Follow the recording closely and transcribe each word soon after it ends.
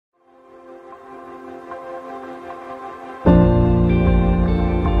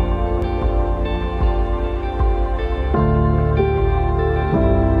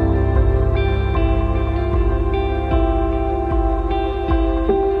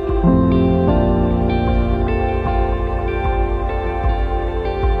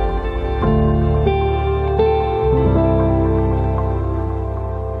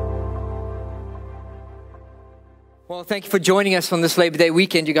Well, thank you for joining us on this Labor Day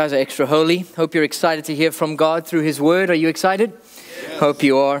weekend. You guys are extra holy. Hope you're excited to hear from God through His Word. Are you excited? Yes. Hope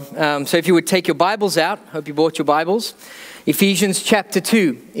you are. So if you would take your Bibles out, hope you brought your Bibles. Ephesians chapter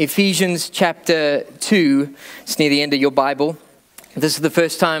 2. Ephesians chapter 2. It's near the end of your Bible. If this is the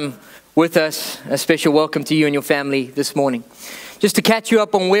first time with us, a special welcome to you and your family this morning. Just to catch you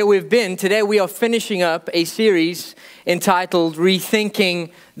up on where we've been, today we are finishing up a series entitled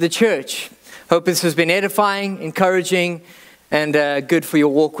Rethinking the Church. Hope this has been edifying, encouraging, and good for your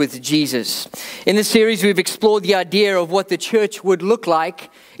walk with Jesus. In this series, we've explored the idea of what the church would look like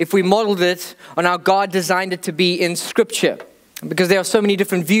if we modeled it on how God designed it to be in Scripture. Because there are so many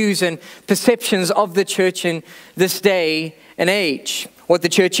different views and perceptions of the church in this day and age. What the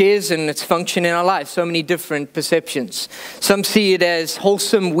church is and its function in our lives. So many different perceptions. Some see it as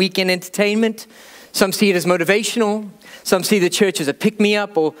wholesome weekend entertainment. Some see it as motivational. Some see the church as a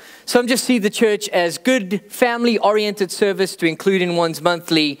pick-me-up, or some just see the church as good family-oriented service to include in one's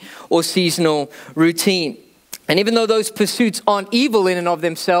monthly or seasonal routine. And even though those pursuits aren't evil in and of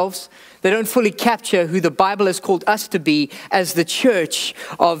themselves, they don't fully capture who the Bible has called us to be as the church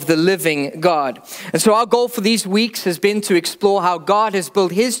of the living God. And so our goal for these weeks has been to explore how God has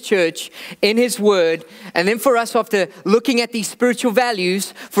built His church in His Word, and then for us, after looking at these spiritual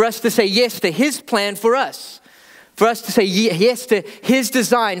values, for us to say yes to His plan for us. For us to say yes to His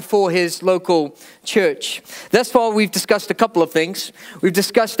design for His local church. Thus far, we've discussed a couple of things. We've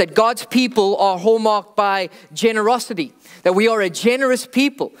discussed that God's people are hallmarked by generosity. That we are a generous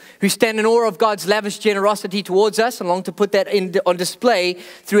people who stand in awe of God's lavish generosity towards us and long to put that on display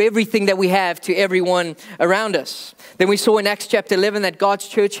through everything that we have to everyone around us. Then we saw in Acts chapter 11 that God's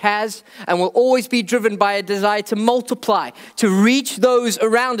church has and will always be driven by a desire to multiply, to reach those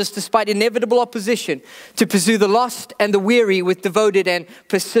around us despite inevitable opposition, to pursue the lost and the weary with devoted and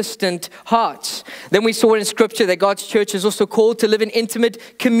persistent hearts. Then we saw in Scripture that God's church is also called to live in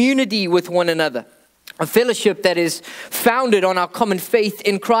intimate community with one another. A fellowship that is founded on our common faith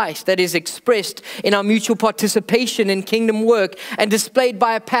in Christ, that is expressed in our mutual participation in kingdom work and displayed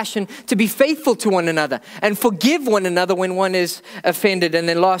by a passion to be faithful to one another and forgive one another when one is offended. And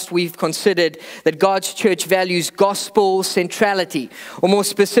then last, we've considered that God's church values gospel centrality, or more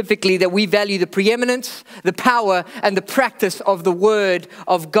specifically, that we value the preeminence, the power, and the practice of the Word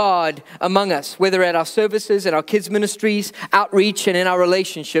of God among us. Whether at our services, in our kids' ministries, outreach, and in our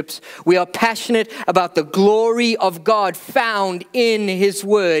relationships, we are passionate about the glory of God found in His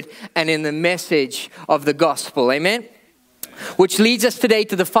Word and in the message of the gospel. Amen? Which leads us today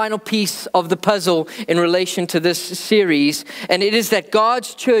to the final piece of the puzzle in relation to this series. And it is that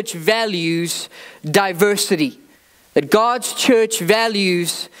God's church values diversity. That God's church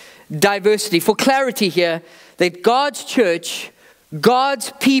values diversity. For clarity here, that God's church,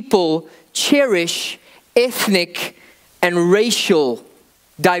 God's people cherish ethnic and racial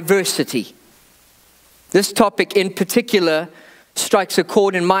diversity. This topic in particular strikes a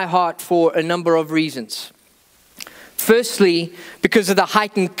chord in my heart for a number of reasons. Firstly, because of the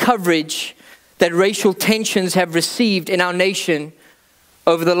heightened coverage that racial tensions have received in our nation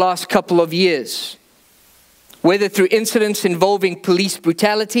over the last couple of years. Whether through incidents involving police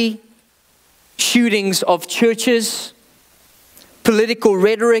brutality, shootings of churches, political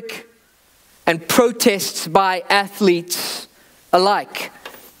rhetoric, and protests by athletes alike.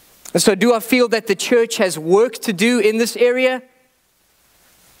 And so do I feel that the church has work to do in this area?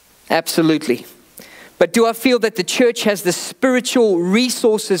 Absolutely. But do I feel that the church has the spiritual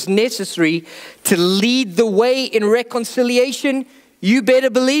resources necessary to lead the way in reconciliation? You better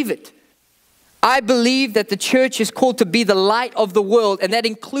believe it. I believe that the church is called to be the light of the world, and that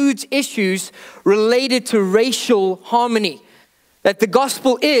includes issues related to racial harmony. That the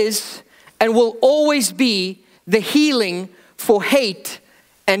gospel is and will always be the healing for hate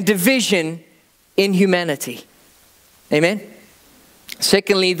and division in humanity. Amen?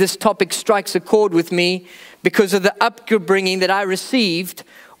 Secondly, this topic strikes a chord with me because of the upbringing that I received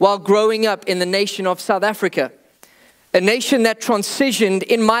while growing up in the nation of South Africa. A nation that transitioned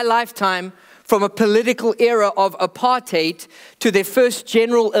in my lifetime from a political era of apartheid to their first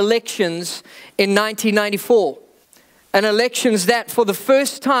general elections in 1994. And elections that for the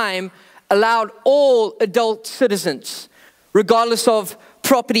first time allowed all adult citizens, regardless of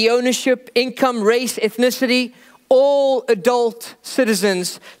property ownership, income, race, ethnicity, all adult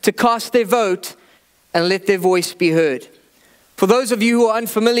citizens to cast their vote and let their voice be heard. For those of you who are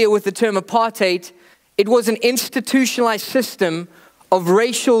unfamiliar with the term apartheid, it was an institutionalized system of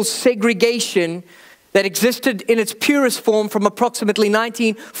racial segregation that existed in its purest form from approximately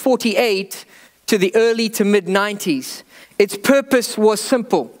 1948 to the early to mid-90s. Its purpose was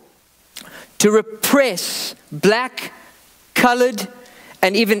simple: to repress black, colored,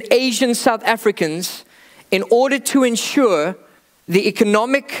 and even Asian South Africans in order to ensure the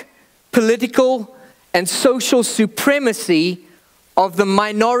economic, political, and social supremacy of the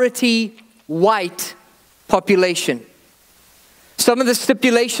minority white population. Some of the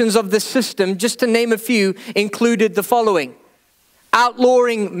stipulations of the system, just to name a few, included the following: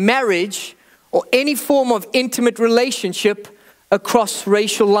 outlawing marriage or any form of intimate relationship across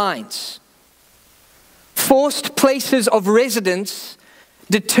racial lines, forced places of residence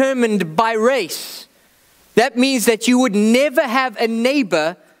determined by race. That means that you would never have a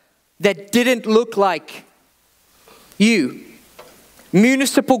neighbor that didn't look like you.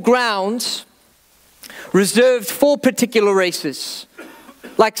 Municipal grounds reserved for particular races,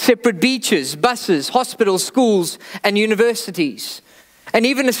 like separate beaches, buses, hospitals, schools, and universities. And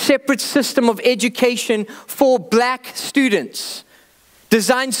even a separate system of education for black students,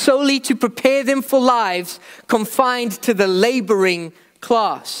 designed solely to prepare them for lives confined to the laboring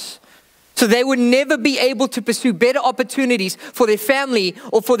class. So they would never be able to pursue better opportunities for their family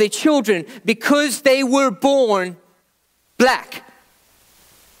or for their children because they were born black.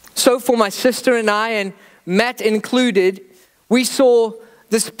 So for my sister and I, and Matt included, we saw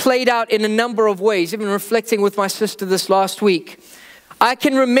this played out in a number of ways. Even reflecting with my sister this last week, I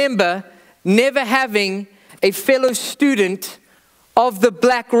can remember never having a fellow student of the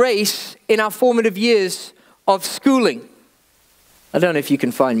black race in our formative years of schooling. I don't know if you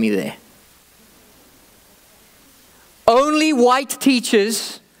can find me there. Only white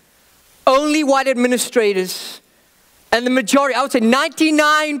teachers, only white administrators, and the majority, I would say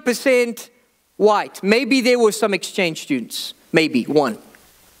 99% white. Maybe there were some exchange students, maybe one.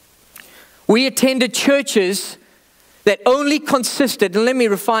 We attended churches that only consisted, and let me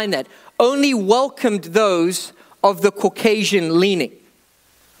refine that, only welcomed those of the Caucasian leaning.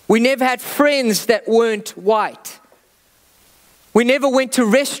 We never had friends that weren't white. We never went to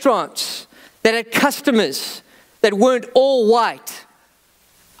restaurants that had customers that weren't all white.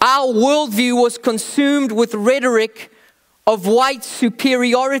 Our worldview was consumed with rhetoric of white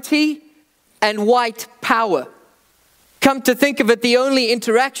superiority and white power. Come to think of it, the only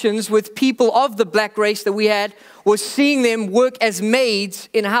interactions with people of the black race that we had was seeing them work as maids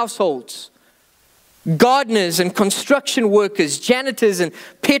in households. Gardeners and construction workers, janitors and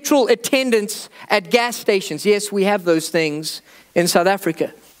petrol attendants at gas stations. Yes, we have those things in South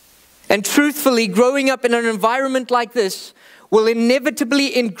Africa. And truthfully, growing up in an environment like this will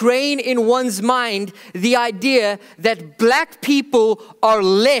inevitably ingrain in one's mind the idea that black people are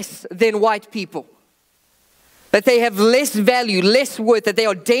less than white people. That they have less value, less worth, that they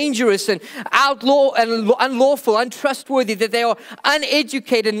are dangerous and outlaw and unlawful, untrustworthy, that they are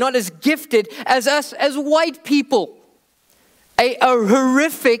uneducated, not as gifted as us as white people. A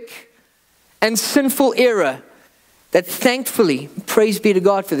horrific and sinful era that thankfully, praise be to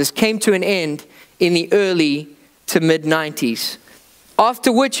God for this, came to an end in the early to mid-90s.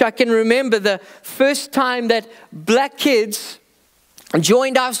 After which I can remember the first time that black kids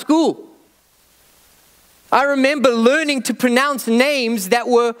joined our school. I remember learning to pronounce names that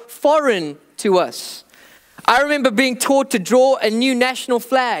were foreign to us. I remember being taught to draw a new national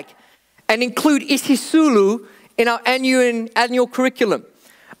flag and include isiZulu in our annual curriculum.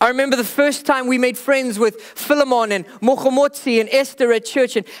 I remember the first time we made friends with Philemon and Mochomotsi and Esther at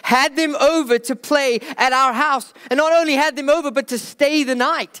church and had them over to play at our house. And not only had them over, but to stay the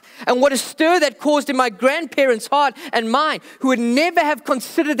night. And what a stir that caused in my grandparents' heart and mine, who would never have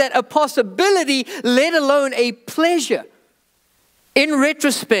considered that a possibility, let alone a pleasure. In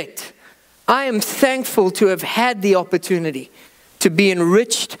retrospect, I am thankful to have had the opportunity to be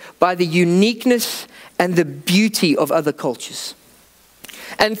enriched by the uniqueness and the beauty of other cultures.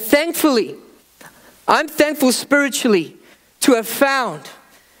 And thankfully, I'm thankful spiritually to have found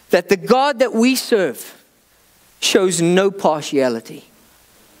that the God that we serve shows no partiality,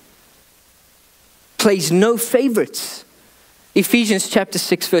 plays no favorites. Ephesians chapter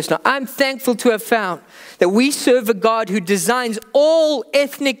 6 verse 9. I'm thankful to have found that we serve a God who designs all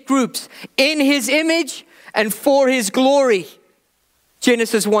ethnic groups in His image and for His glory.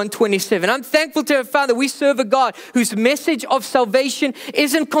 Genesis 1:27. I'm thankful to have found that we serve a God whose message of salvation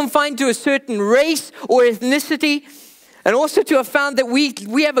isn't confined to a certain race or ethnicity. And also to have found that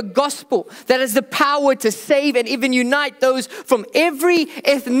we have a gospel that has the power to save and even unite those from every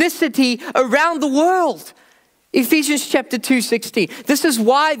ethnicity around the world. Ephesians chapter 2:16. This is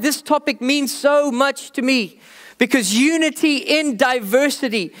why this topic means so much to me. Because unity in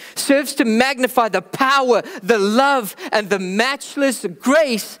diversity serves to magnify the power, the love, and the matchless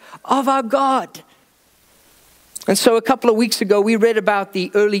grace of our God. And so a couple of weeks ago, we read about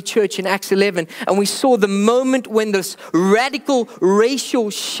the early church in Acts 11, and we saw the moment when this radical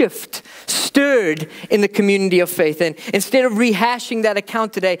racial shift stirred in the community of faith. And instead of rehashing that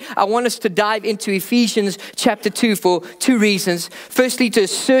account today, I want us to dive into Ephesians chapter 2 for two reasons. Firstly, to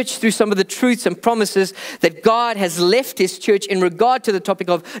search through some of the truths and promises that God has left His church in regard to the topic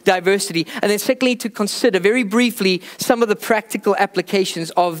of diversity. And then secondly, to consider very briefly some of the practical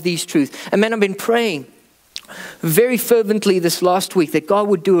applications of these truths. And man, I've been praying very fervently this last week that God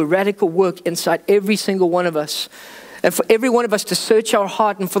would do a radical work inside every single one of us, and for every one of us to search our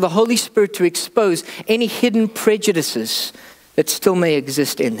heart, and for the Holy Spirit to expose any hidden prejudices that still may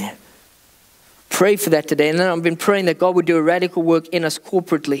exist in there. Pray for that today. And then I've been praying that God would do a radical work in us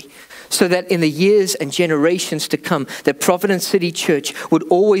corporately, so that in the years and generations to come, that Providence City Church would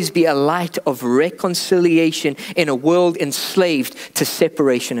always be a light of reconciliation in a world enslaved to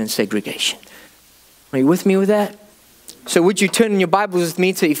separation and segregation. Are you with me with that? So would you turn in your Bibles with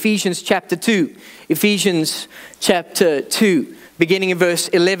me to Ephesians chapter 2. Ephesians chapter 2, beginning in verse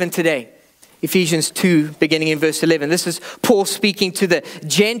 11 today. Ephesians 2, beginning in verse 11. This is Paul speaking to the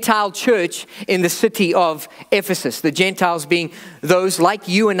Gentile church in the city of Ephesus. The Gentiles being those like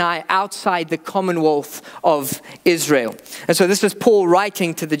you and I outside the commonwealth of Israel. And so this is Paul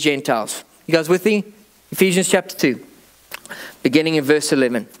writing to the Gentiles. You guys with me? Ephesians chapter 2, beginning in verse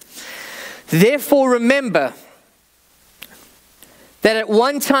 11. Therefore remember that at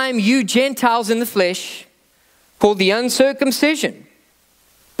one time you Gentiles in the flesh, called the uncircumcision,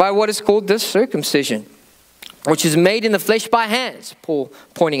 by what is called the circumcision, which is made in the flesh by hands. Paul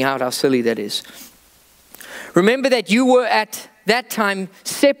pointing out how silly that is. Remember that you were at that time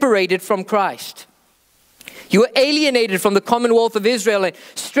separated from Christ. You were alienated from the commonwealth of Israel and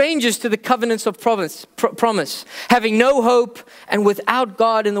strangers to the covenants of promise, having no hope and without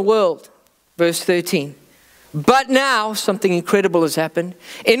God in the world. Verse 13. But now something incredible has happened.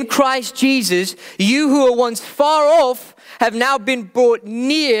 In Christ Jesus, you who were once far off have now been brought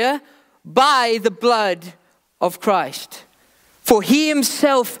near by the blood of Christ. For He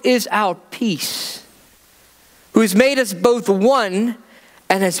Himself is our peace, who has made us both one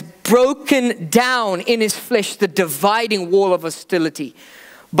and has broken down in His flesh the dividing wall of hostility,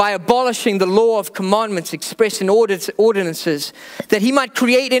 by abolishing the law of commandments expressed in ordinances, that He might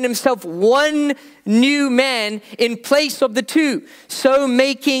create in Himself one new man in place of the two, so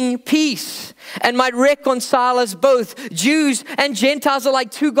making peace, and might reconcile us both, Jews and Gentiles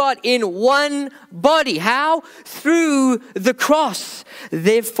alike, to God in one body. How? Through the cross,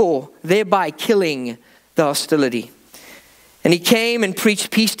 therefore, thereby killing the hostility. And He came and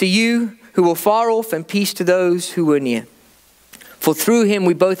preached peace to you who were far off, and peace to those who were near. For through Him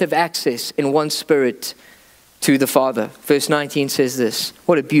we both have access in one Spirit to the Father. Verse 19 says this.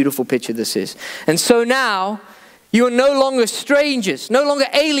 What a beautiful picture this is. And so now you are no longer strangers, no longer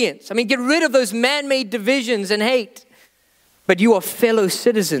aliens. I mean, get rid of those man-made divisions and hate. But you are fellow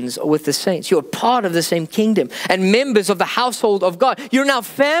citizens with the saints. You are part of the same kingdom and members of the household of God. You're now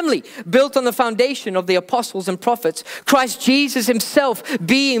family built on the foundation of the apostles and prophets. Christ Jesus Himself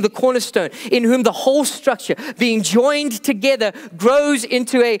being the cornerstone, in whom the whole structure being joined together grows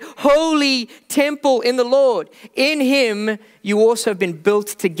into a holy temple in the Lord. In Him you also have been built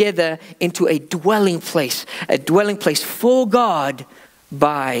together into a dwelling place for God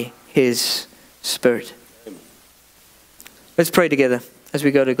by His Spirit. Let's pray together as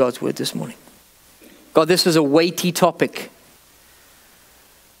we go to God's Word this morning. God, this is a weighty topic.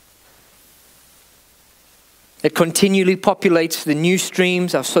 It continually populates the news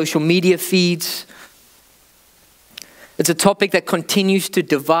streams, our social media feeds. It's a topic that continues to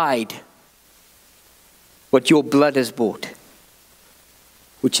divide what Your blood has bought,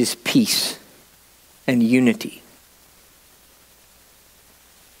 which is peace and unity.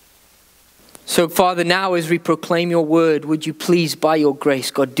 So, Father, now as we proclaim Your word, would You please, by Your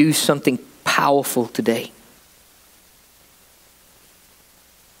grace, God, do something powerful today.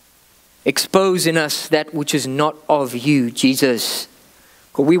 Expose in us that which is not of You, Jesus.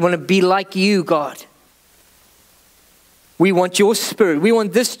 God, we want to be like You, God. We want Your Spirit. We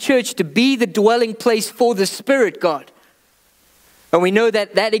want this church to be the dwelling place for the Spirit, God. And we know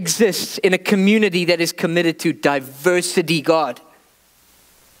that that exists in a community that is committed to diversity, God.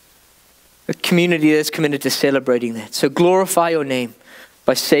 A community that's committed to celebrating that. So glorify Your name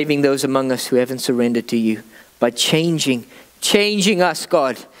by saving those among us who haven't surrendered to You. By changing us,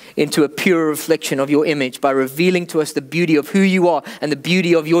 God, into a pure reflection of Your image. By revealing to us the beauty of who You are and the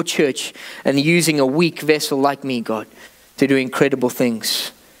beauty of Your church. And using a weak vessel like me, God, to do incredible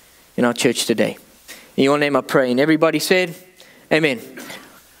things in our church today. In Your name I pray. And everybody said, Amen.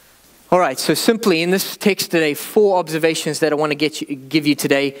 All right, so simply in this text today, 4 observations that I want to give you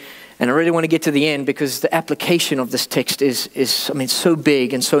today. And I really want to get to the end because the application of this text is so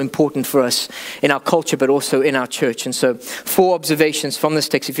big and so important for us in our culture, but also in our church. And so 4 observations from this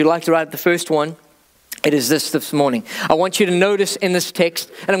text. If you'd like to write the first one, it is this morning. I want you to notice in this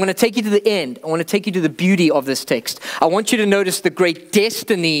text, and I'm going to take you to the end. I want to take you to the beauty of this text. I want you to notice the great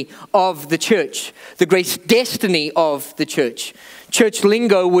destiny of the church. The great destiny of the church. Church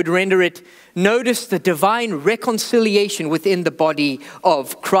lingo would render it, notice the divine reconciliation within the body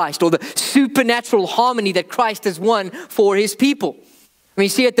of Christ, or the supernatural harmony that Christ has won for his people. I mean,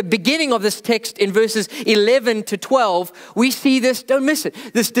 see at the beginning of this text in verses 11 to 12, we see this, don't miss it,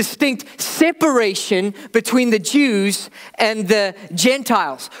 this distinct separation between the Jews and the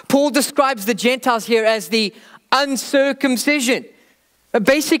Gentiles. Paul describes the Gentiles here as the uncircumcision.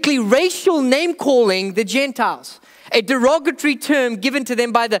 Basically, racial name-calling the Gentiles. A derogatory term given to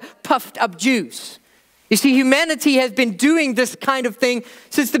them by the puffed up Jews. You see, humanity has been doing this kind of thing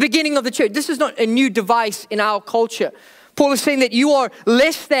since the beginning of the church. This is not a new device in our culture. Paul is saying that you are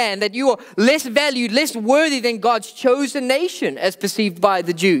less than, that you are less valued, less worthy than God's chosen nation as perceived by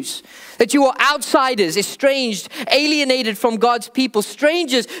the Jews. That you are outsiders, estranged, alienated from God's people,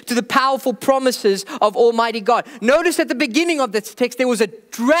 strangers to the powerful promises of Almighty God. Notice at the beginning of this text, there was a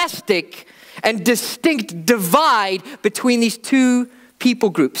drastic and distinct divide between these two people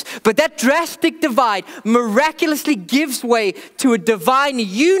groups. But that drastic divide miraculously gives way to a divine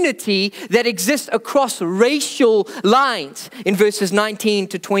unity that exists across racial lines in verses 19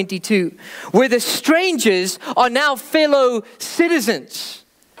 to 22, where the strangers are now fellow citizens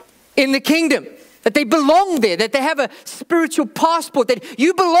in the kingdom. That they belong there, that they have a spiritual passport, that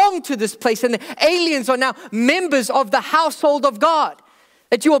you belong to this place, and the aliens are now members of the household of God.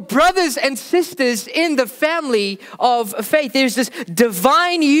 That you are brothers and sisters in the family of faith. There's this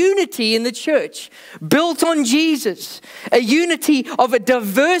divine unity in the church built on Jesus. A unity of a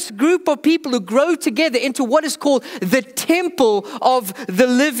diverse group of people who grow together into what is called the temple of the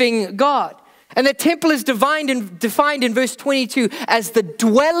living God. And the temple is defined in verse 22 as the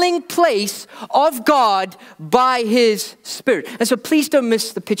dwelling place of God by his Spirit. And so please don't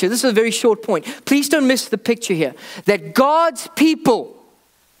miss the picture. This is a very short point. Please don't miss the picture here. That God's people,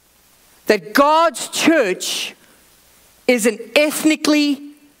 that God's church is an ethnically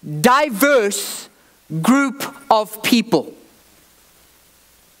diverse group of people.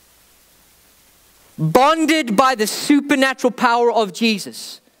 Bonded by the supernatural power of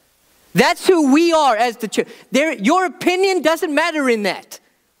Jesus. That's who we are as the church. Your opinion doesn't matter in that.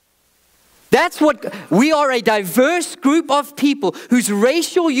 That's what we are, a diverse group of people whose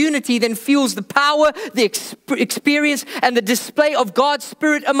racial unity then fuels the power, the experience, and the display of God's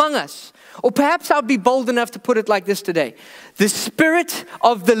Spirit among us. Or perhaps I'll be bold enough to put it like this today. The Spirit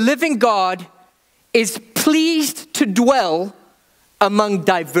of the living God is pleased to dwell among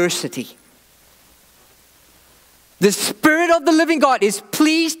diversity. The Spirit of the living God is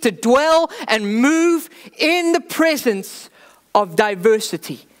pleased to dwell and move in the presence of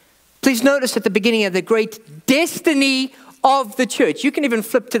diversity. Please notice at the beginning of the great destiny of the church. You can even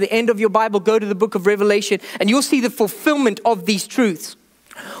flip to the end of your Bible, go to the book of Revelation, and you'll see the fulfillment of these truths.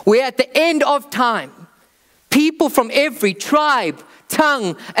 Where at the end of time, people from every tribe,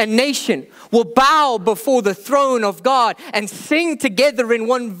 tongue, and nation will bow before the throne of God and sing together in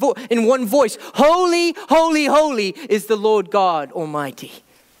one voice, Holy, holy, holy is the Lord God Almighty.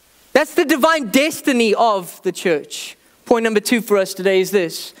 That's the divine destiny of the church. Point number 2 for us today is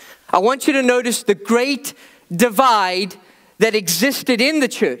this. I want you to notice the great divide that existed in the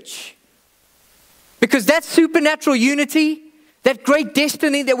church. Because that supernatural unity, that great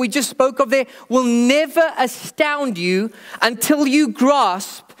destiny that we just spoke of there, will never astound you until you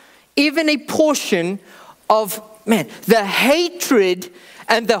grasp even a portion of, the hatred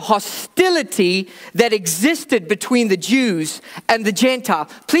and the hostility that existed between the Jews and the Gentiles.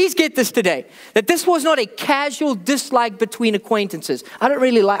 Please get this today, that this was not a casual dislike between acquaintances. I don't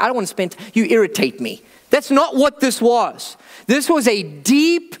want to spend, you irritate me. That's not what this was. This was a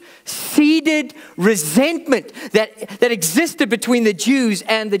deep-seated resentment that existed between the Jews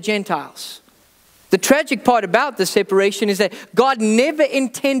and the Gentiles. The tragic part about the separation is that God never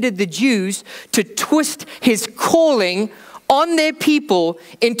intended the Jews to twist his calling on their people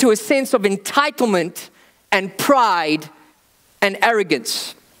into a sense of entitlement and pride and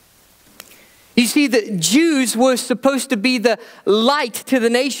arrogance. You see, the Jews were supposed to be the light to the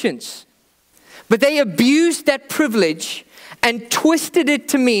nations, but they abused that privilege and twisted it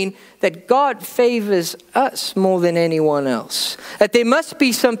to mean that God favors us more than anyone else. That there must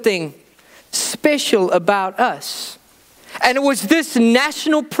be something special about us. And it was this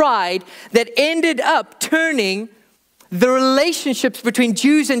national pride that ended up turning the relationships between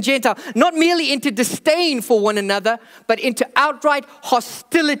Jews and Gentiles, not merely into disdain for one another, but into outright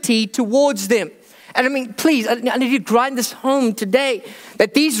hostility towards them. And I mean, please, I need to grind this home today,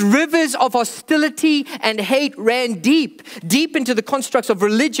 that these rivers of hostility and hate ran deep into the constructs of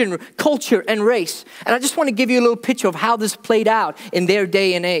religion, culture, and race. And I just want to give you a little picture of how this played out in their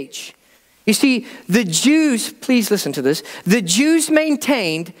day and age. You see, the Jews, please listen to this, the Jews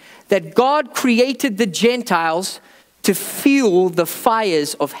maintained that God created the Gentiles to fuel the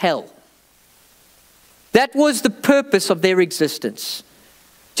fires of hell. That was the purpose of their existence.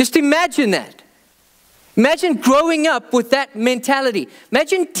 Just imagine that. Imagine growing up with that mentality.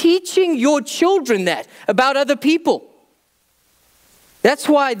 Imagine teaching your children that about other people. That's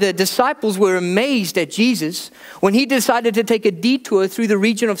why the disciples were amazed at Jesus when he decided to take a detour through the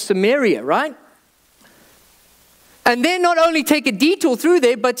region of Samaria, right? And then not only take a detour through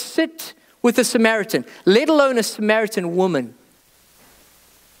there, but sit with a Samaritan, let alone a Samaritan woman,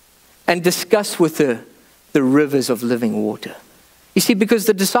 and discuss with her the rivers of living water. You see, because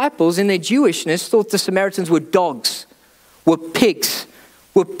the disciples in their Jewishness thought the Samaritans were dogs, were pigs,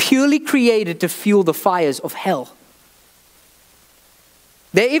 were purely created to fuel the fires of hell.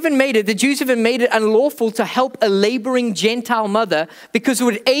 The Jews even made it unlawful to help a laboring Gentile mother because it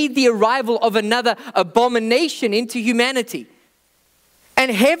would aid the arrival of another abomination into humanity.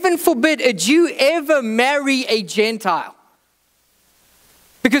 And heaven forbid a Jew ever marry a Gentile.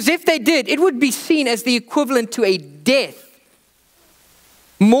 Because if they did, it would be seen as the equivalent to a death.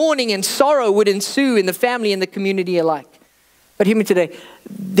 Mourning and sorrow would ensue in the family and the community alike. But hear me today,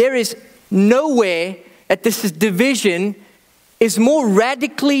 there is nowhere that this division is more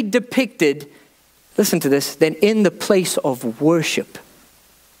radically depicted, listen to this, than in the place of worship,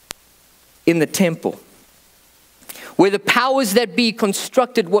 in the temple, where the powers that be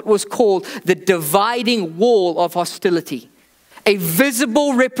constructed what was called the dividing wall of hostility, a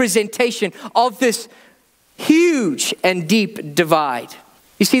visible representation of this huge and deep divide.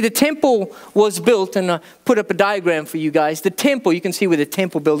 You see, the temple was built, and I put up a diagram for you guys. The temple, you can see where the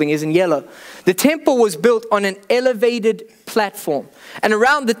temple building is in yellow. The temple was built on an elevated platform. And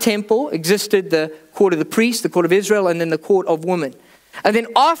around the temple existed the court of the priests, the court of Israel, and then the court of women. And then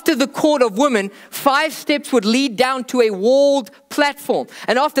after the court of women, 5 steps would lead down to a walled platform.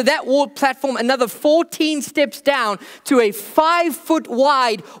 And after that walled platform, another 14 steps down to a 5-foot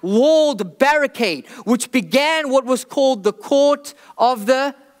wide walled barricade, which began what was called the court of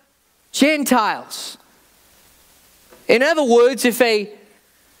the Gentiles. In other words, if a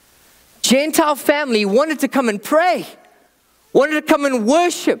Gentile family wanted to come and pray, wanted to come and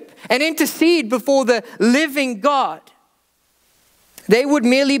worship and intercede before the living God, they would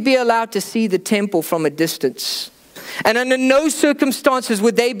merely be allowed to see the temple from a distance. And under no circumstances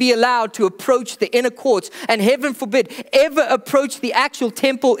would they be allowed to approach the inner courts, and heaven forbid, ever approach the actual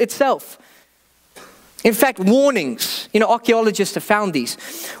temple itself. In fact, warnings, archaeologists have found these.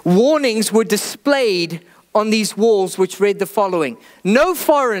 Warnings were displayed on these walls which read the following: no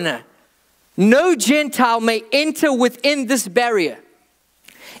foreigner, no Gentile may enter within this barrier.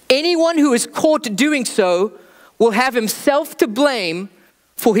 Anyone who is caught doing so will have himself to blame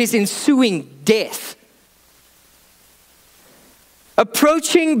for his ensuing death.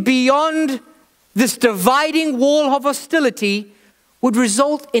 Approaching beyond this dividing wall of hostility would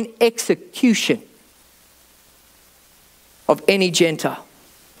result in execution of any Gentile.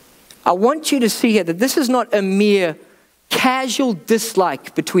 I want you to see here that this is not a mere casual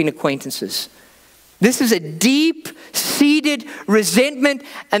dislike between acquaintances. This is a deep-seated resentment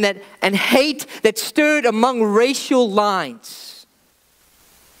and hate that stirred among racial lines.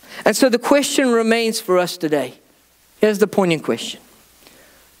 And so the question remains for us today. Here's the poignant question: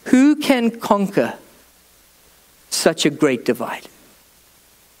 who can conquer such a great divide?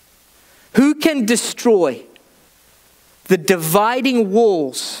 Who can destroy the dividing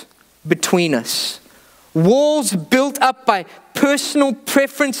walls between us? Walls built up by personal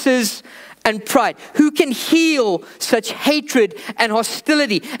preferences and pride. Who can heal such hatred and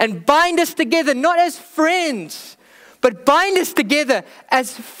hostility and bind us together not as friends, but bind us together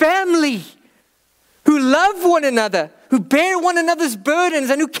as family who love one another, who bear one another's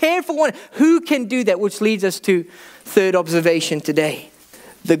burdens, and who care for one? Who can do that? Which leads us to third observation today: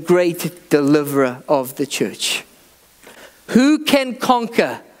 the great deliverer of the church. Who can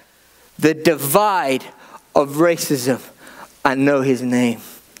conquer the divide of racism? I know his name.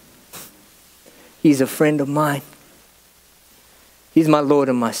 He's a friend of mine. He's my Lord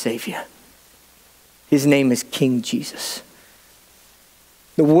and my Savior. His name is King Jesus.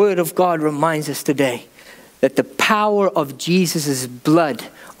 The Word of God reminds us today that the power of Jesus' blood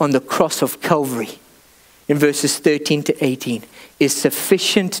on the cross of Calvary, in verses 13 to 18, is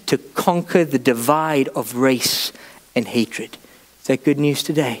sufficient to conquer the divide of race and hatred. Is that good news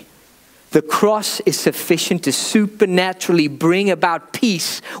today? The cross is sufficient to supernaturally bring about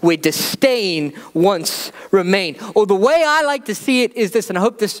peace where disdain once remained. Or the way I like to see it is this, and I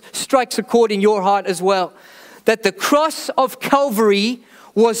hope this strikes a chord in your heart as well, that the cross of Calvary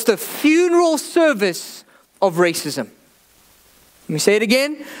was the funeral service of racism. Let me say it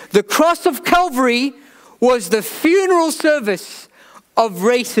again. The cross of Calvary was the funeral service of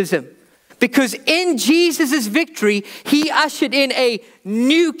racism. Because in Jesus' victory, he ushered in a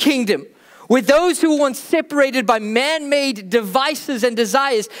new kingdom, where those who were once separated by man-made devices and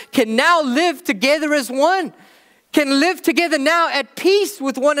desires can now live together as one, can live together now at peace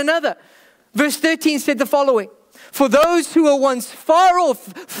with one another. Verse 13 said the following: for those who were once far off,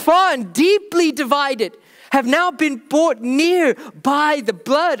 far and deeply divided, have now been brought near by the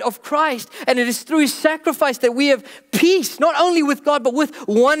blood of Christ. And it is through his sacrifice that we have peace, not only with God, but with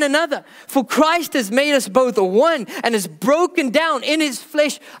one another. For Christ has made us both one and has broken down in his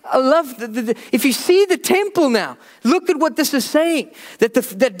flesh. I love, if you see the temple now, look at what this is saying.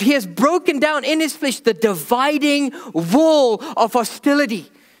 That he has broken down in his flesh the dividing wall of hostility.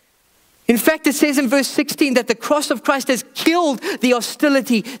 In fact, it says in verse 16 that the cross of Christ has killed the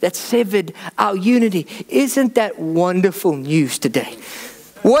hostility that severed our unity. Isn't that wonderful news today?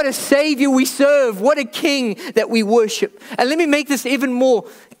 What a Savior we serve. What a King that we worship. And let me make this even more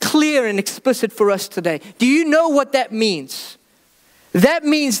clear and explicit for us today. Do you know what that means? That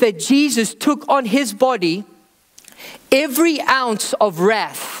means that Jesus took on his body every ounce of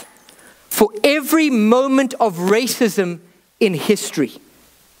wrath for every moment of racism in history.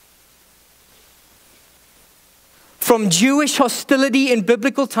 From Jewish hostility in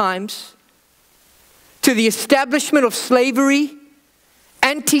biblical times, to the establishment of slavery,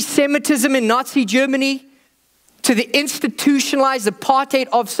 anti-Semitism in Nazi Germany, to the institutionalized apartheid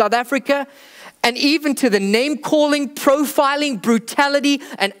of South Africa, and even to the name-calling, profiling, brutality,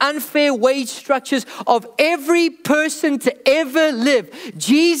 and unfair wage structures of every person to ever live.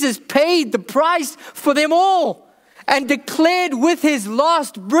 Jesus paid the price for them all and declared with his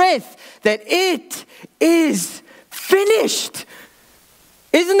last breath that it is finished.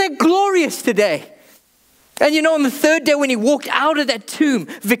 Isn't that glorious today? And you know, on the third day when he walked out of that tomb,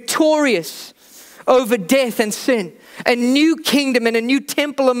 victorious over death and sin, a new kingdom and a new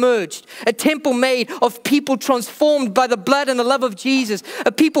temple emerged. A temple made of people transformed by the blood and the love of Jesus.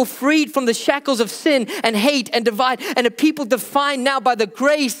 A people freed from the shackles of sin and hate and divide. And a people defined now by the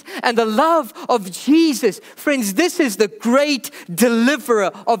grace and the love of Jesus. Friends, this is the great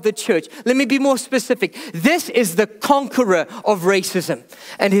deliverer of the church. Let me be more specific. This is the conqueror of racism.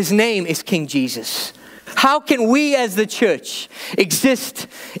 And his name is King Jesus. How can we as the church exist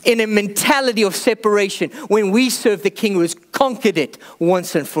in a mentality of separation when we serve the King who has conquered it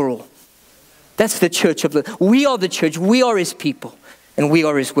once and for all? That's the church we are the church, we are his people, and we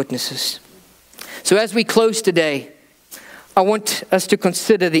are his witnesses. So as we close today, I want us to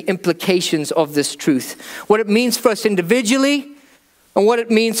consider the implications of this truth. What it means for us individually and what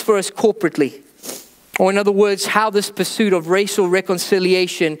it means for us corporately. Or in other words, how this pursuit of racial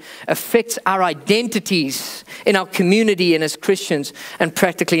reconciliation affects our identities in our community and as Christians and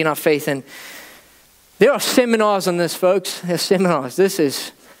practically in our faith. And there are seminars on this, folks. There are seminars. This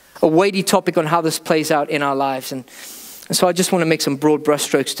is a weighty topic on how this plays out in our lives. And so I just want to make some broad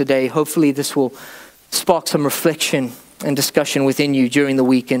brushstrokes today. Hopefully this will spark some reflection and discussion within you during the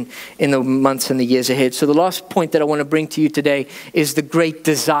week and in the months and the years ahead. So the last point that I want to bring to you today is the great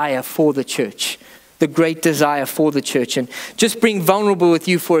desire for the church. The great desire for the church. And just being vulnerable with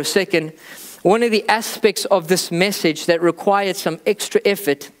you for a second, one of the aspects of this message that required some extra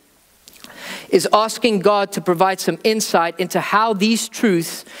effort is asking God to provide some insight into how these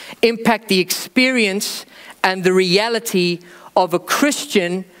truths impact the experience and the reality of a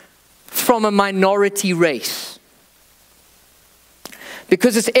Christian from a minority race.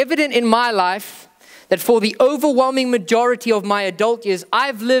 Because it's evident in my life that for the overwhelming majority of my adult years,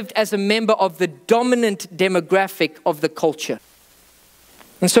 I've lived as a member of the dominant demographic of the culture.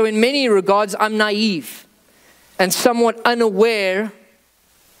 And so in many regards, I'm naive and somewhat unaware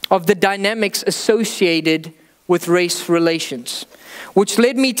of the dynamics associated with race relations, which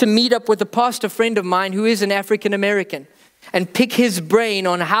led me to meet up with a pastor friend of mine who is an African American and pick his brain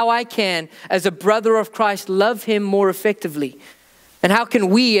on how I can, as a brother of Christ, love him more effectively. And how can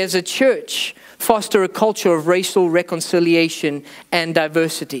we as a church foster a culture of racial reconciliation and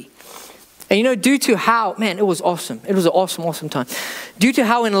diversity? And you know, due to how, man, it was awesome. It was an awesome, awesome time. Due to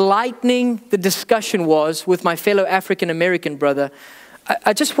how enlightening the discussion was with my fellow African-American brother,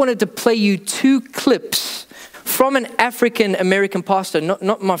 I just wanted to play you 2 clips from an African-American pastor,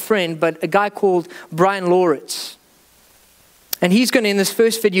 not my friend, but a guy called Brian Lawrence. And he's going to, in this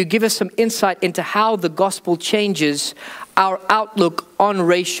first video, give us some insight into how the gospel changes our outlook on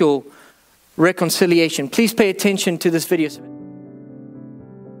racial reconciliation. Please pay attention to this video.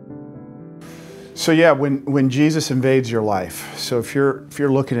 So yeah, when Jesus invades your life, so if you're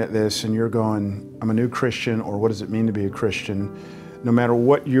looking at this and you're going, I'm a new Christian, or what does it mean to be a Christian? No matter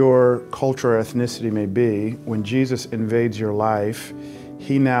what your culture or ethnicity may be, when Jesus invades your life,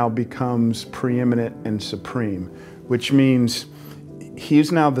 he now becomes preeminent and supreme, which means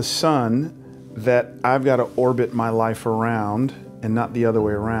he's now the sun that I've got to orbit my life around and not the other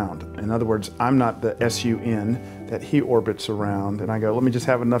way around. In other words, I'm not the sun that he orbits around and I go, let me just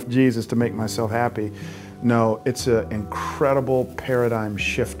have enough Jesus to make myself happy. No, it's an incredible paradigm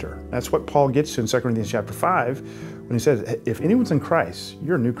shifter. That's what Paul gets to in 2 Corinthians chapter 5 when he says, if anyone's in Christ,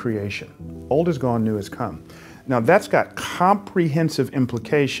 you're a new creation. Old is gone, new has come. Now that's got comprehensive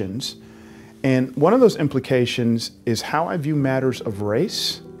implications, and one of those implications is how I view matters of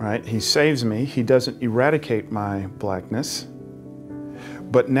race, right? He saves me, he doesn't eradicate my blackness,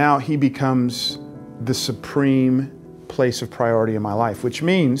 but now he becomes the supreme place of priority in my life, which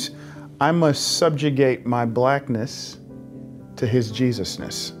means I must subjugate my blackness to his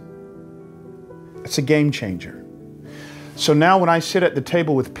Jesusness. It's a game changer. So now when I sit at the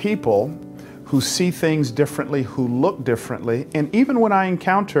table with people who see things differently, who look differently, and even when I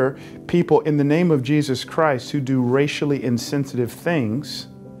encounter people in the name of Jesus Christ who do racially insensitive things,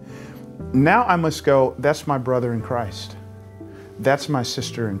 now I must go, that's my brother in Christ. That's my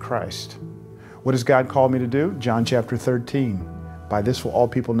sister in Christ. What does God call me to do? John chapter 13. By this will all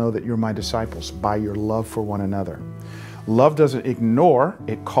people know that you're my disciples, by your love for one another. Love doesn't ignore,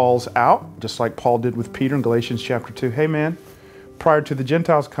 it calls out, just like Paul did with Peter in Galatians chapter 2. Hey man, prior to the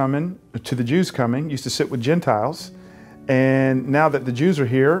Gentiles coming, to the Jews coming, you used to sit with Gentiles. And now that the Jews are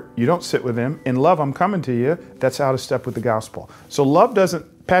here, you don't sit with them. In love, I'm coming to you. That's out of step with the gospel. So love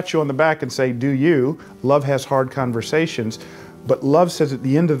doesn't pat you on the back and say, do you? Love has hard conversations. But love says at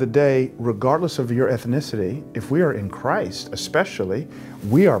the end of the day, regardless of your ethnicity, if we are in Christ especially,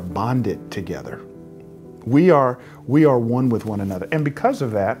 we are bonded together. We are one with one another. And because of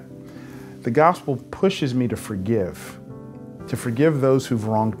that, the gospel pushes me to forgive those who've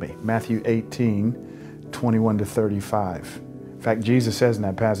wronged me. Matthew 18, 21 to 35. In fact, Jesus says in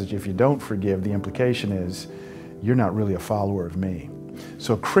that passage, if you don't forgive, the implication is you're not really a follower of me.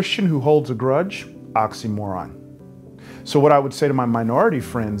 So a Christian who holds a grudge, oxymoron. So what I would say to my minority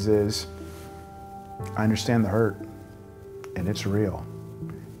friends is, I understand the hurt, and it's real.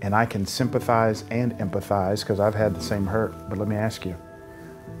 And I can sympathize and empathize because I've had the same hurt. But let me ask you,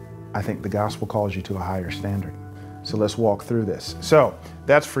 I think the gospel calls you to a higher standard. So let's walk through this. So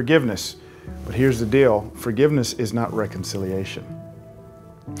that's forgiveness. But here's the deal, forgiveness is not reconciliation.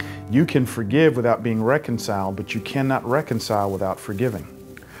 You can forgive without being reconciled, but you cannot reconcile without forgiving.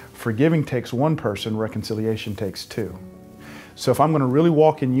 Forgiving takes one person, reconciliation takes 2. So if I'm going to really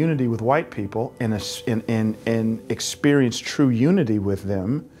walk in unity with white people and experience true unity with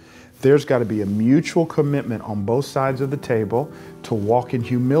them, there's got to be a mutual commitment on both sides of the table to walk in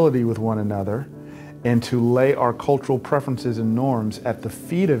humility with one another and to lay our cultural preferences and norms at the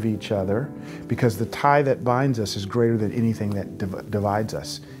feet of each other, because the tie that binds us is greater than anything that divides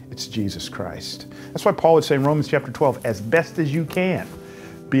us. It's Jesus Christ. That's why Paul would say in Romans chapter 12, as best as you can,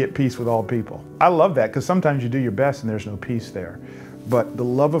 be at peace with all people. I love that because sometimes you do your best and there's no peace there. But the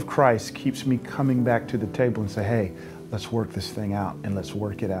love of Christ keeps me coming back to the table and say, hey, let's work this thing out and let's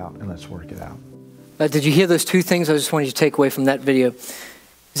work it out and let's work it out. Did you hear those 2 things I just wanted you to take away from that video?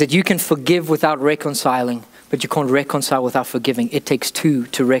 Is that you can forgive without reconciling, but you can't reconcile without forgiving. It takes 2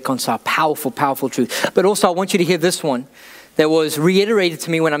 to reconcile. Powerful, powerful truth. But also I want you to hear this one that was reiterated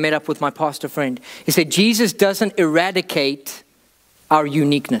to me when I met up with my pastor friend. He said, Jesus doesn't eradicate our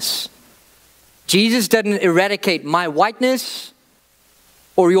uniqueness. Jesus doesn't eradicate my whiteness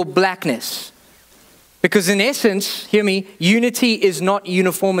or your blackness. Because in essence, hear me, unity is not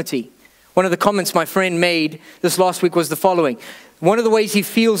uniformity. One of the comments my friend made this last week was the following. One of the ways he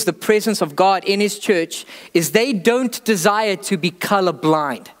feels the presence of God in his church is they don't desire to be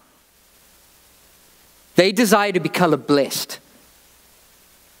colorblind. They desire to be color blessed.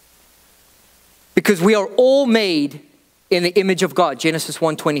 Because we are all made in the image of God, Genesis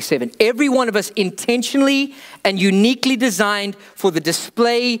 1:27. Every one of us intentionally and uniquely designed for the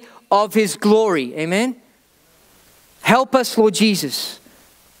display of his glory. Amen? Help us, Lord Jesus.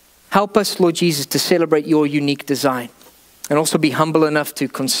 Help us, Lord Jesus, to celebrate your unique design and also be humble enough to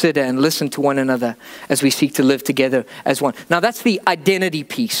consider and listen to one another as we seek to live together as one. Now, that's the identity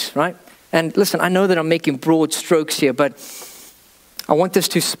piece, right? And listen, I know that I'm making broad strokes here, but I want this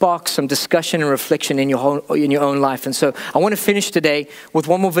to spark some discussion and reflection in your own life. And so I want to finish today with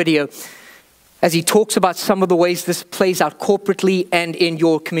one more video as he talks about some of the ways this plays out corporately and in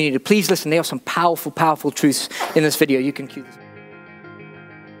your community. Please listen, there are some powerful, powerful truths in this video. You can cue this.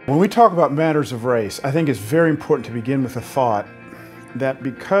 When we talk about matters of race, I think it's very important to begin with the thought that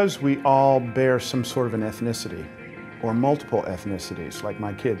because we all bear some sort of an ethnicity or multiple ethnicities, like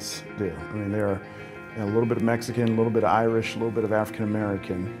my kids do. I mean, they're a little bit of Mexican, a little bit of Irish, a little bit of African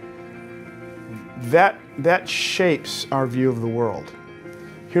American. That shapes our view of the world.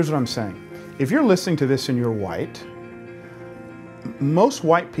 Here's what I'm saying. If you're listening to this and you're white, most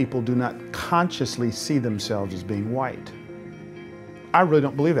white people do not consciously see themselves as being white. I really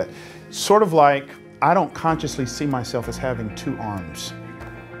don't believe that. Sort of like I don't consciously see myself as having two arms.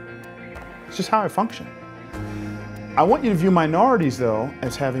 It's just how I function. I want you to view minorities, though,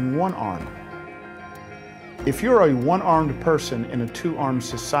 as having one arm. If you're a one-armed person in a two-armed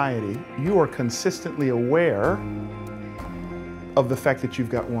society, you are consistently aware of the fact that you've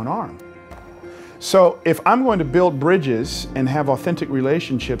got one arm. So if I'm going to build bridges and have authentic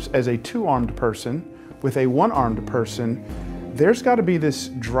relationships as a two-armed person with a one-armed person, there's got to be this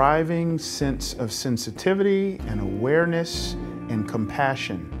driving sense of sensitivity and awareness and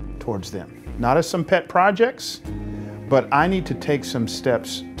compassion towards them. Not as some pet projects, but I need to take some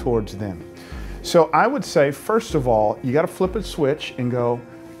steps towards them. So I would say, first of all, you got to flip a switch and go,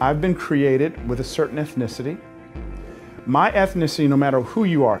 I've been created with a certain ethnicity. My ethnicity, no matter who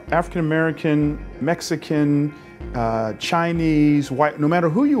you are, African American, Mexican, Chinese, white, no matter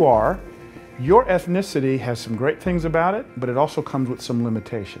who you are, your ethnicity has some great things about it, but it also comes with some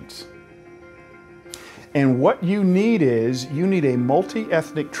limitations. And what you need is, you need a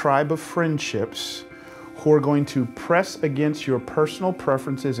multi-ethnic tribe of friendships who are going to press against your personal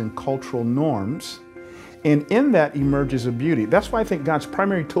preferences and cultural norms. And in that emerges a beauty. That's why I think God's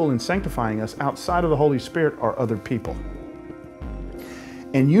primary tool in sanctifying us outside of the Holy Spirit are other people.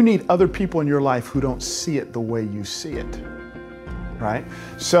 And you need other people in your life who don't see it the way you see it, right?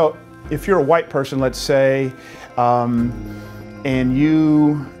 So if you're a white person, let's say, and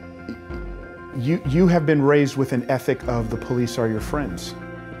you have been raised with an ethic of the police are your friends.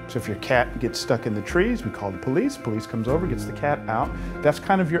 So if your cat gets stuck in the trees, we call the police. Police comes over, gets the cat out. That's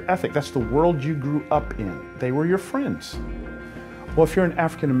kind of your ethic. That's the world you grew up in. They were your friends. Well, if you're an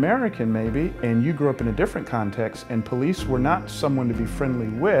African American maybe, and you grew up in a different context, and police were not someone to be friendly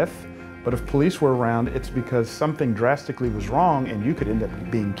with, but if police were around, it's because something drastically was wrong and you could end up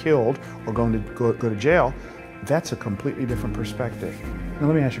being killed or go to jail. That's a completely different perspective. Now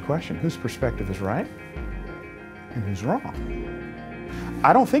let me ask you a question. Whose perspective is right and who's wrong?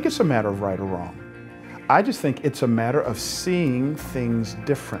 I don't think it's a matter of right or wrong. I just think it's a matter of seeing things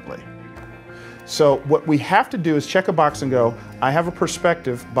differently. So what we have to do is check a box and go, I have a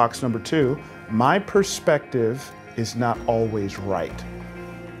perspective, box number 2. My perspective is not always right.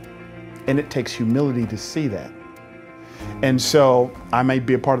 And it takes humility to see that. And so I may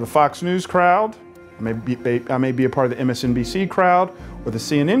be a part of the Fox News crowd, I may be a part of the MSNBC crowd or the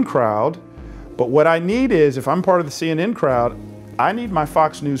CNN crowd, but what I need is, if I'm part of the CNN crowd, I need my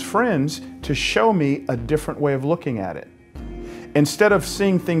Fox News friends to show me a different way of looking at it. Instead of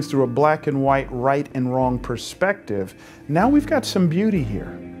seeing things through a black and white, right and wrong perspective, now we've got some beauty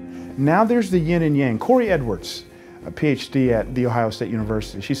here. Now there's the yin and yang. Corey Edwards, a PhD at The Ohio State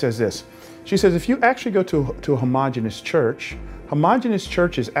University, she says this. She says, if you actually go to a homogenous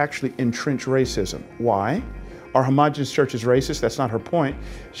churches actually entrench racism. Why? Are homogenous churches racist? That's not her point.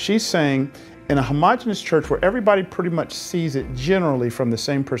 She's saying, in a homogenous church where everybody pretty much sees it generally from the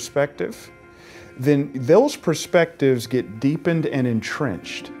same perspective, then those perspectives get deepened and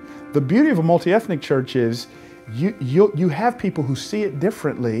entrenched. The beauty of a multi-ethnic church is you have people who see it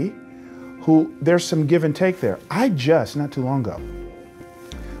differently, who there's some give and take there. Not too long ago,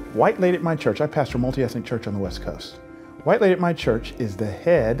 white lady at my church, I pastor a multi-ethnic church on the West Coast. White lady at my church is the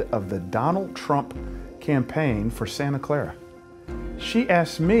head of the Donald Trump campaign for Santa Clara. She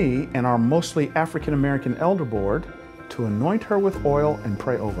asked me and our mostly African-American elder board to anoint her with oil and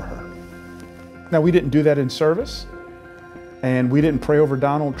pray over her. Now, we didn't do that in service, and we didn't pray over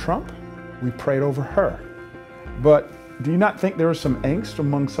Donald Trump. We prayed over her. But do you not think there was some angst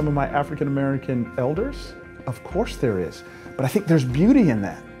among some of my African-American elders? Of course there is, but I think there's beauty in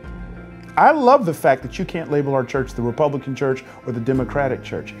that. I love the fact that you can't label our church the Republican church or the Democratic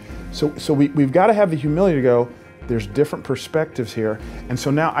church. So we've got to have the humility to go, There's different perspectives here. And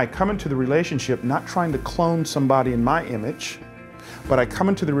so now I come into the relationship not trying to clone somebody in my image, but I come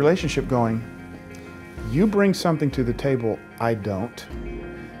into the relationship going, you bring something to the table I don't.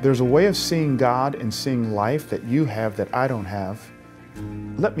 There's a way of seeing God and seeing life that you have that I don't have.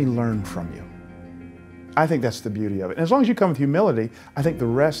 Let me learn from you. I think that's the beauty of it. And as long as you come with humility, I think the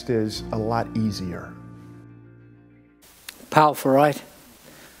rest is a lot easier. Powerful, right?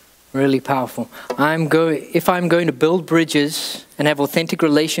 Really powerful. If I'm going to build bridges and have authentic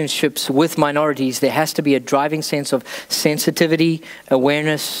relationships with minorities, there has to be a driving sense of sensitivity,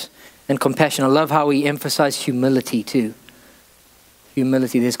 awareness, and compassion. I love how he emphasized humility too.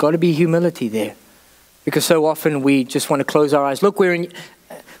 Humility. There's got to be humility there. Because so often we just want to close our eyes. Look,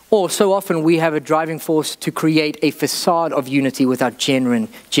 or so often we have a driving force to create a facade of unity without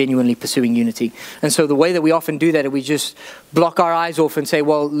genuinely pursuing unity. And so the way that we often do that is we just block our eyes off and say,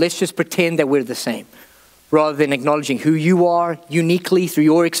 well, let's just pretend that we're the same, rather than acknowledging who you are uniquely through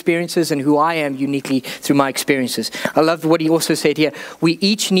your experiences and who I am uniquely through my experiences. I love what he also said here. We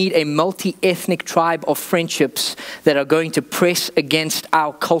each need a multi-ethnic tribe of friendships that are going to press against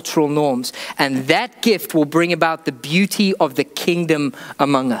our cultural norms. And that gift will bring about the beauty of the kingdom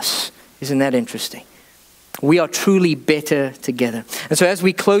among us. Isn't that interesting? We are truly better together. And so as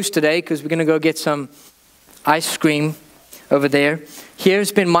we close today, because we're going to go get some ice cream over there,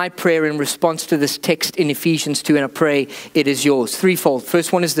 here's been my prayer in response to this text in Ephesians 2, and I pray it is yours. Threefold.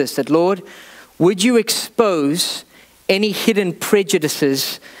 First one is this, that Lord, would you expose any hidden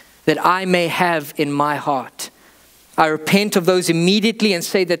prejudices that I may have in my heart? I repent of those immediately and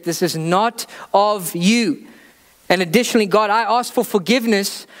say that this is not of you. And additionally, God, I ask for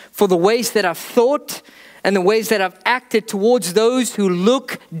forgiveness for the ways that I've thought and the ways that I've acted towards those who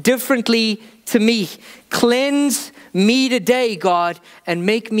look differently to me. Cleanse me today, God, and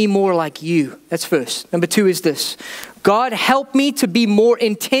make me more like you. That's first. Number two is this. God, help me to be more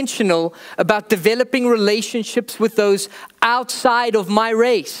intentional about developing relationships with those outside of my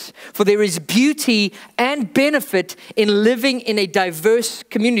race. For there is beauty and benefit in living in a diverse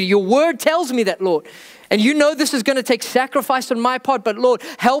community. Your word tells me that, Lord. And you know this is going to take sacrifice on my part, but Lord,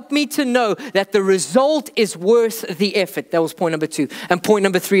 help me to know that the result is worth the effort. That was point number two. And point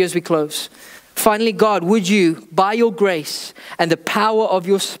number three as we close. Finally, God, would you, by your grace and the power of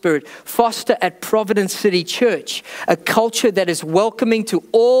your Spirit, foster at Providence City Church a culture that is welcoming to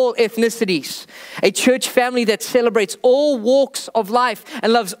all ethnicities, a church family that celebrates all walks of life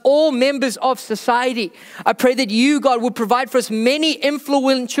and loves all members of society. I pray that you, God, would provide for us many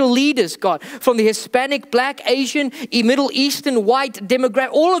influential leaders, God, from the Hispanic, Black, Asian, Middle Eastern, white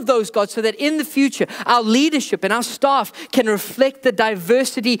demographic, all of those, God, so that in the future, our leadership and our staff can reflect the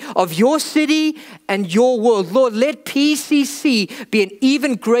diversity of your city and your world. Lord, let PCC be an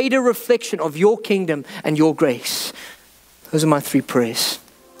even greater reflection of your kingdom and your grace. Those are my three prayers.